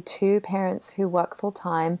 They see two parents who work full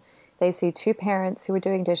time. They see two parents who are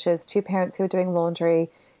doing dishes, two parents who are doing laundry,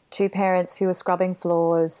 two parents who are scrubbing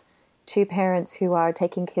floors, two parents who are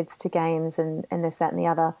taking kids to games and this, that, and the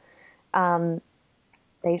other.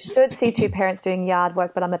 They should see two parents doing yard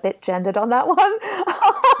work, but I'm a bit gendered on that one.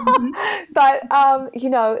 But,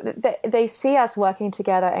 they see us working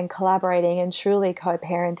together and collaborating and truly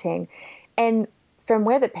co-parenting. And from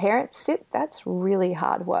where the parents sit, that's really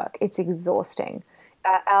hard work. It's exhausting.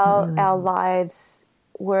 Our lives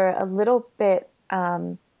were a little bit,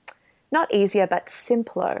 not easier, but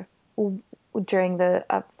simpler during the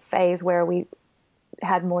phase where we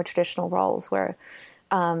had more traditional roles, where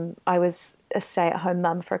I was a stay-at-home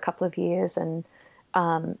mum for a couple of years, and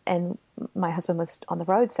my husband was on the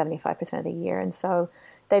road 75% of the year. And so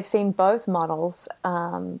they've seen both models.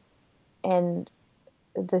 And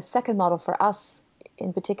the second model for us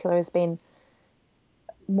in particular has been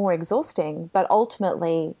more exhausting, but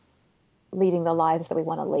ultimately leading the lives that we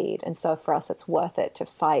want to lead. And so for us, it's worth it to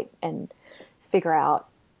fight and figure out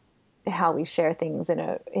how we share things in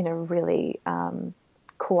a really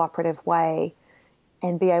cooperative way,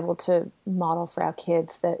 and be able to model for our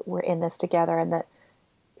kids that we're in this together, and that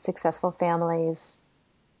successful families,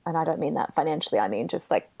 and I don't mean that financially, I mean just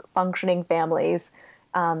like functioning families,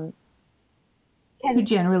 who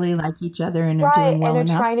generally like each other and are right, doing well and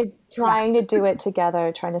are enough. trying to do it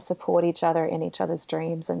together, trying to support each other in each other's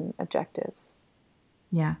dreams and objectives.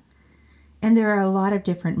 Yeah. And there are a lot of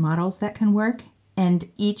different models that can work, and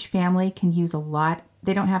each family can use a lot.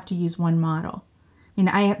 They don't have to use one model. I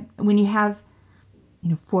mean, when you have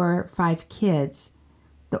 4 or 5 kids,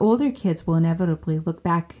 the older kids will inevitably look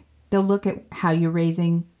back. They'll look at how you're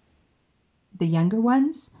raising the younger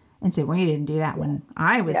ones and say, well, you didn't do that when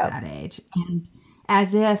I was that age. And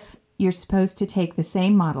as if you're supposed to take the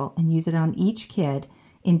same model and use it on each kid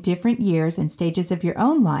in different years and stages of your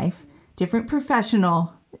own life, different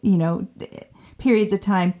professional, periods of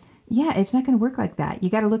time. Yeah, it's not going to work like that. You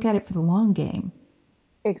got to look at it for the long game.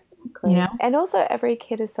 Exactly. And also every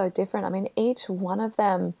kid is so different. I mean, each one of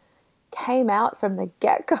them came out from the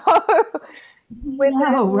get-go with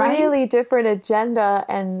a really different agenda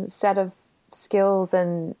and set of skills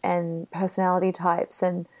and personality types.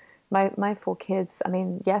 And my 4 kids, I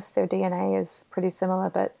mean, yes, their DNA is pretty similar,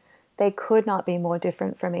 but they could not be more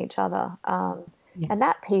different from each other. And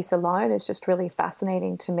that piece alone is just really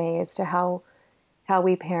fascinating to me as to how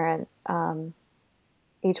we parent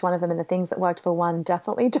each one of them, and the things that worked for one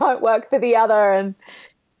definitely don't work for the other. And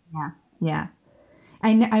yeah.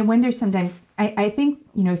 I wonder sometimes, I think,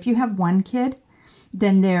 if you have one kid,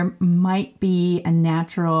 then there might be a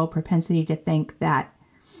natural propensity to think that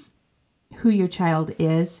who your child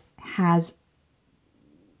is has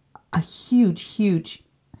a huge,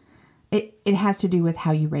 it has to do with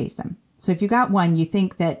how you raise them. So if you got one, you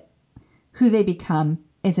think that who they become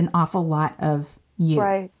is an awful lot of you,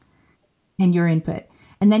 right, and your input.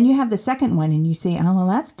 And then you have the second one and you say, oh, well,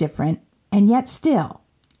 that's different. And yet still,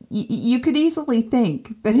 you could easily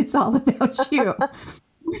think that it's all about you.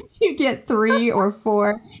 You get 3 or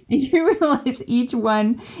 4 and you realize each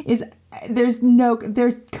one is, there's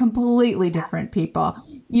completely different people.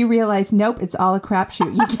 You realize, nope, it's all a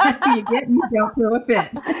crapshoot. You get who you get and you don't throw a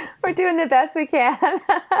fit. We're doing the best we can.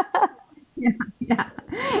 Yeah.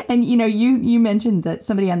 And, you mentioned that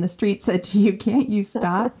somebody on the street said to you, can't you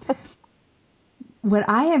stop? What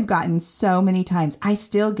I have gotten so many times, I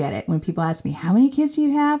still get it when people ask me, how many kids do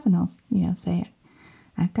you have? And I'll say,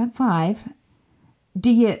 I've got 5.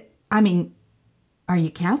 Are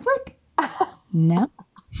you Catholic? No.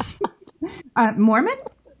 Mormon?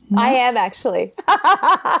 No. I am actually.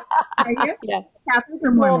 Are you? Yeah. Catholic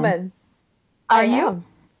or Mormon? Are you?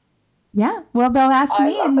 Yeah. Well, they'll ask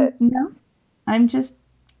me, and no, I'm just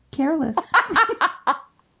careless,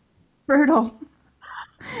 fertile.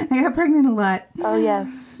 I got pregnant a lot. Oh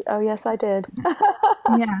yes, I did.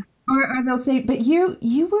 Yeah. Or they'll say, but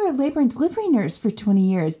you were a labor and delivery nurse for 20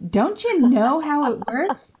 years. Don't you know how it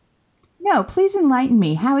works? No, please enlighten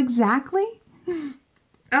me. How exactly?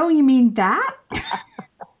 Oh, you mean that?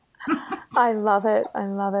 I love it.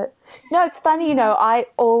 No, it's funny, I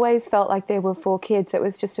always felt like there were 4 kids. It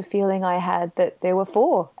was just a feeling I had that there were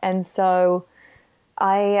 4. And so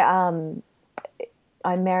I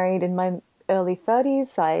married in my early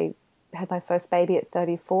 30s. I had my first baby at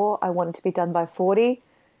 34. I wanted to be done by 40.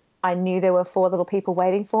 I knew there were 4 little people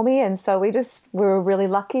waiting for me. And so we were really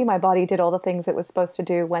lucky. My body did all the things it was supposed to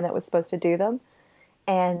do when it was supposed to do them.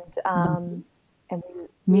 And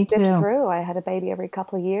we dipped through. I had a baby every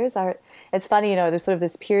couple of years. It's funny, there's sort of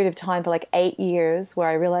this period of time for like 8 years where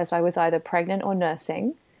I realized I was either pregnant or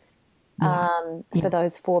nursing for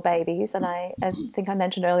those 4 babies. And I think I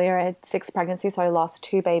mentioned earlier, I had 6 pregnancies, so I lost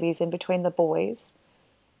 2 babies in between the boys.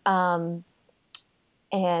 And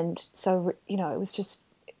so, it was just,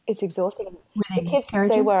 it's exhausting. The kids,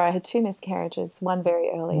 I had 2 miscarriages, one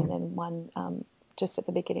very early and then one just at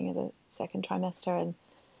the beginning of the second trimester.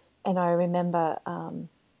 And I remember,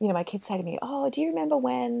 my kids say to me, "Oh, do you remember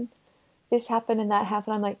when this happened and that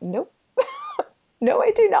happened?" I'm like, "Nope. No,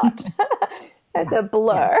 I do not." It's a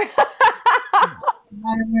blur. Yeah. I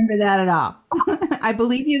don't remember that at all. I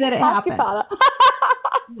believe you that it Ask happened. Your father.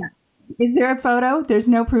 Yeah. Is there a photo? There's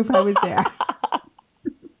no proof I was there.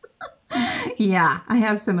 Yeah, I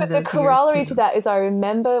have some of those. The corollary to that is I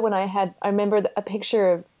remember a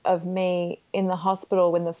picture of me in the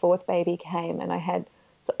hospital when the 4th baby came, and I had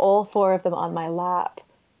all 4 of them on my lap.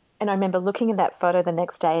 And I remember looking at that photo the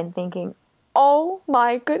next day and thinking, "Oh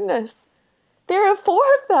my goodness, there are 4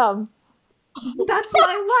 of them. That's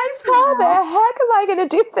my life now. How the heck am I going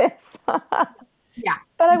to do this?" Yeah.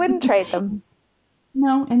 But I wouldn't trade them.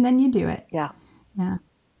 No, and then you do it. Yeah. Yeah.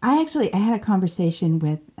 I had a conversation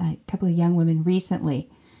with a couple of young women recently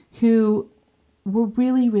who were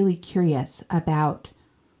really, really curious about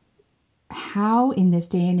how in this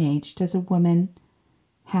day and age does a woman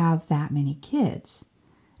have that many kids?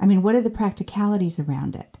 I mean, what are the practicalities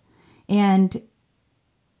around it? And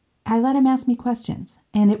I let them ask me questions.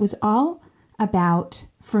 And it was all about,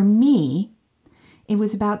 for me, it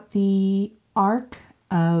was about the arc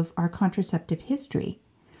of our contraceptive history.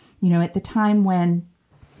 At the time when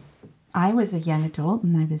I was a young adult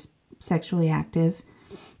and I was sexually active,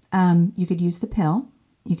 you could use the pill,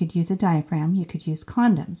 you could use a diaphragm, you could use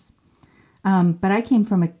condoms. But I came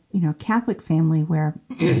from a Catholic family where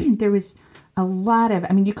there was a lot of, I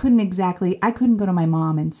couldn't go to my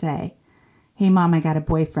mom and say, "Hey mom, I got a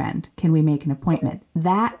boyfriend. Can we make an appointment?"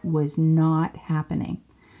 That was not happening.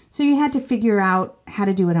 So you had to figure out how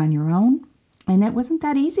to do it on your own. And it wasn't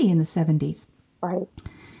that easy in the 70s. Right.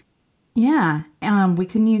 Yeah. We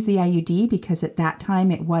couldn't use the IUD because at that time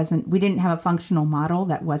we didn't have a functional model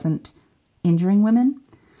that wasn't injuring women.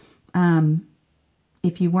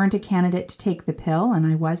 If you weren't a candidate to take the pill, and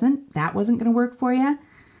I wasn't, that wasn't going to work for you.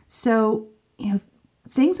 So,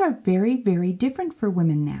 things are very, very different for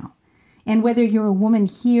women now. And whether you're a woman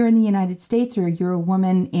here in the United States or you're a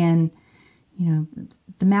woman in,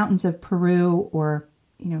 the mountains of Peru or,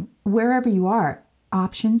 wherever you are,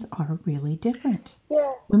 options are really different.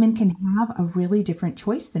 Yeah. Women can have a really different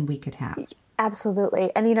choice than we could have.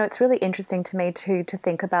 Absolutely. And, it's really interesting to me, too, to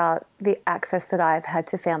think about the access that I've had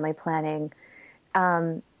to family planning.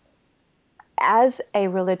 As a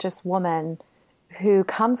religious woman who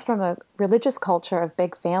comes from a religious culture of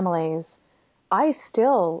big families, I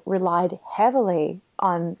still relied heavily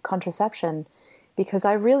on contraception because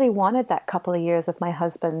I really wanted that couple of years with my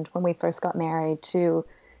husband when we first got married to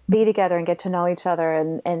be together and get to know each other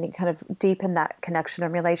and kind of deepen that connection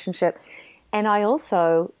and relationship. And I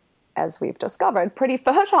also, as we've discovered, pretty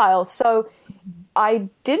fertile. So I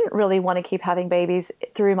didn't really want to keep having babies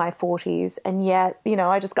through my 40s. And yet,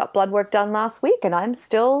 I just got blood work done last week and I'm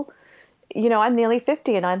still, I'm nearly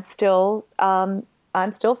 50 and I'm still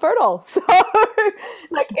fertile. So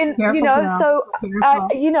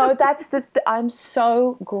I'm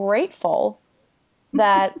so grateful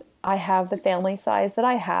that I have the family size that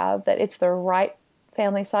I have, that it's the right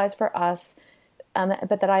family size for us,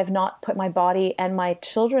 but that I have not put my body and my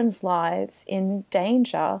children's lives in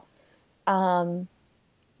danger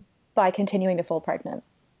by continuing to fall pregnant.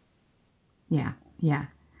 Yeah.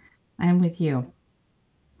 I'm with you.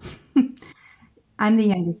 I'm the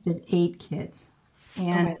youngest of 8 kids.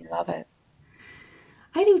 And I love it.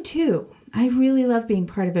 I do too. I really love being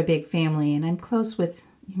part of a big family, and I'm close with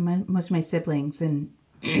most of my siblings, and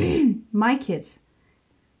my kids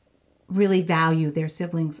really value their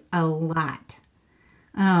siblings a lot.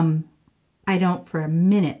 I don't for a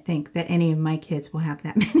minute think that any of my kids will have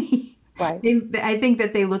that many. Right. I think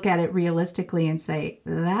that they look at it realistically and say,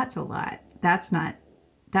 that's a lot. That's not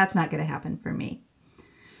going to happen for me.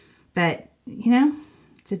 But,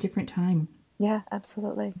 it's a different time. Yeah,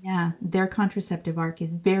 absolutely. Yeah. Their contraceptive arc is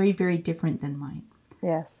very, very different than mine.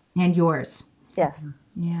 Yes. And yours. Yes.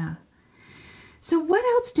 Yeah. So what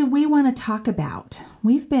else do we want to talk about?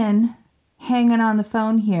 We've been hanging on the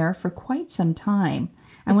phone here for quite some time.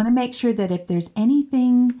 I want to make sure that if there's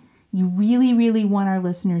anything you really, really want our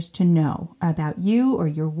listeners to know about you or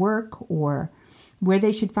your work or where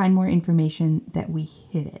they should find more information, that we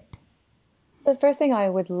hit it? The first thing I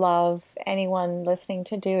would love anyone listening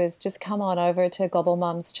to do is just come on over to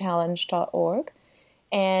globalmomschallenge.org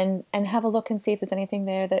and have a look and see if there's anything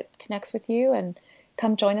there that connects with you, and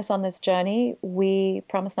come join us on this journey. We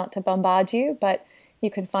promise not to bombard you, but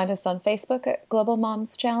you can find us on Facebook at Global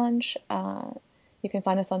Moms Challenge. You can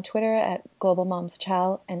find us on Twitter at Global Moms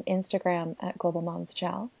Chal and Instagram at Global Moms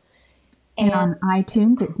Chal. And on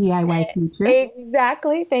iTunes at DIY Future.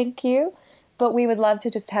 Exactly. Thank you. But we would love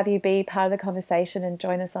to just have you be part of the conversation and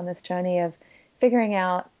join us on this journey of figuring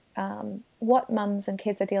out what mums and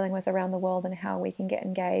kids are dealing with around the world and how we can get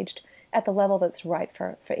engaged at the level that's right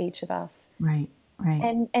for each of us. Right,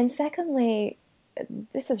 right. And secondly,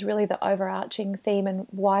 this is really the overarching theme and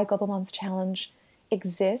why Global Moms Challenge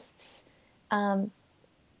exists. And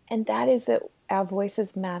that is that our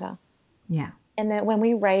voices matter. Yeah. And that when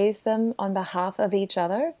we raise them on behalf of each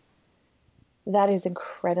other, that is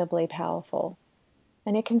incredibly powerful.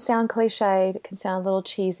 And it can sound cliched, it can sound a little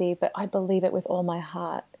cheesy, but I believe it with all my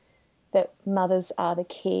heart that mothers are the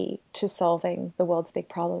key to solving the world's big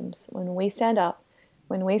problems. When we stand up,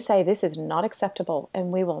 when we say this is not acceptable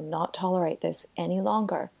and we will not tolerate this any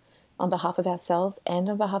longer on behalf of ourselves and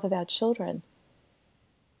on behalf of our children,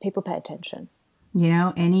 people pay attention. You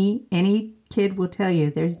know, any kid will tell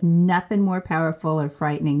you there's nothing more powerful or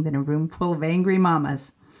frightening than a room full of angry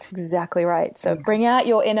mamas. That's exactly right. So bring out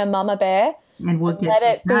your inner mama bear and we'll let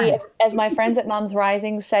it be, as my friends at Mums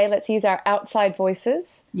Rising say, let's use our outside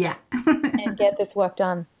voices. Yeah. And get this work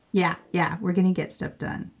done. Yeah. We're going to get stuff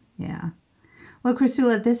done. Yeah. Well,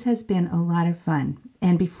 Chrysula, this has been a lot of fun.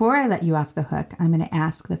 And before I let you off the hook, I'm going to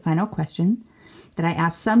ask the final question that I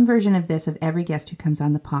ask some version of this of every guest who comes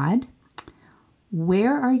on the pod.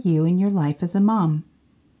 Where are you in your life as a mom?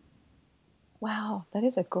 Wow, that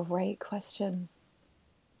is a great question.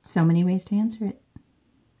 So many ways to answer it.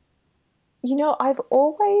 You know, I've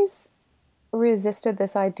always resisted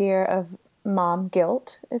this idea of mom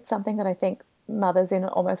guilt. It's something that I think mothers in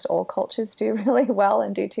almost all cultures do really well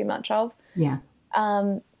and do too much of. Yeah.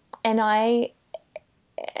 And I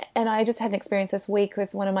just had an experience this week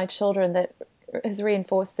with one of my children that has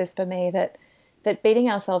reinforced this for me, that beating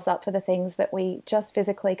ourselves up for the things that we just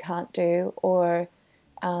physically can't do or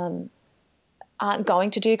aren't going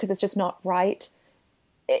to do because it's just not right,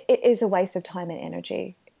 it is a waste of time and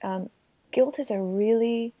energy. Guilt is a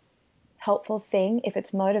really helpful thing if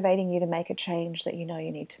it's motivating you to make a change that you know you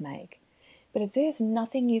need to make. But if there's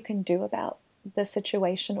nothing you can do about the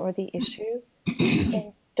situation or the issue,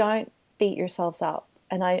 then don't beat yourselves up.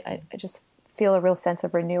 And I just feel a real sense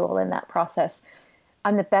of renewal in that process.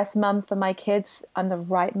 I'm the best mum for my kids. I'm the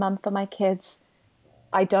right mum for my kids.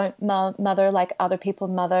 I don't mother like other people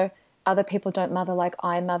mother. Other people don't mother like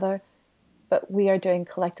I mother. But we are doing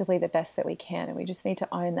collectively the best that we can, and we just need to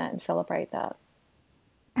own that and celebrate that.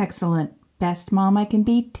 Excellent. Best mom I can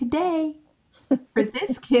be today for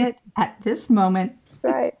this kid at this moment.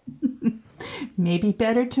 Right. Maybe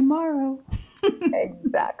better tomorrow.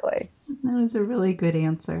 Exactly. That was a really good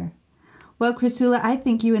answer. Well, Chrysula, I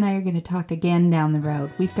think you and I are going to talk again down the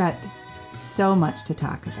road. We've got so much to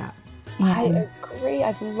talk about. I agree.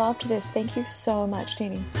 I've loved this. Thank you so much,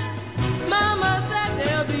 Jeannie. Mama said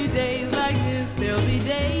there'll be days like this. There'll be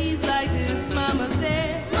days like this. Mama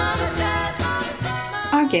said, Mama said, Mama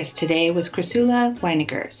said. Our guest today was Chrysula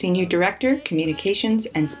Winegar, Senior Director, Communications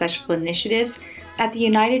and Special Initiatives at the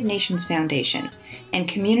United Nations Foundation and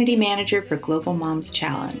Community Manager for Global Moms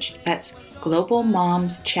Challenge. That's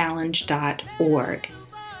globalmomschallenge.org.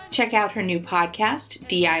 Check out her new podcast,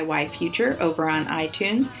 DIY Future, over on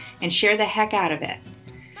iTunes and share the heck out of it.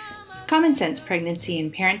 Common Sense Pregnancy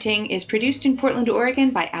and Parenting is produced in Portland, Oregon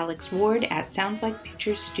by Alex Ward at Sounds Like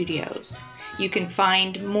Pictures Studios. You can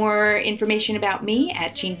find more information about me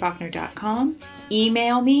at jeannefaulkner.com,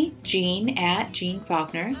 email me,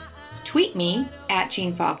 jeanne@jeannefaulkner, tweet me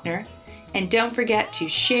 @jeannefaulkner, and don't forget to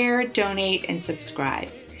share, donate, and subscribe.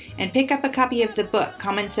 And pick up a copy of the book,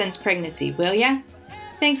 Common Sense Pregnancy, will ya?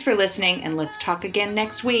 Thanks for listening, and let's talk again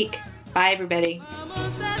next week. Bye, everybody.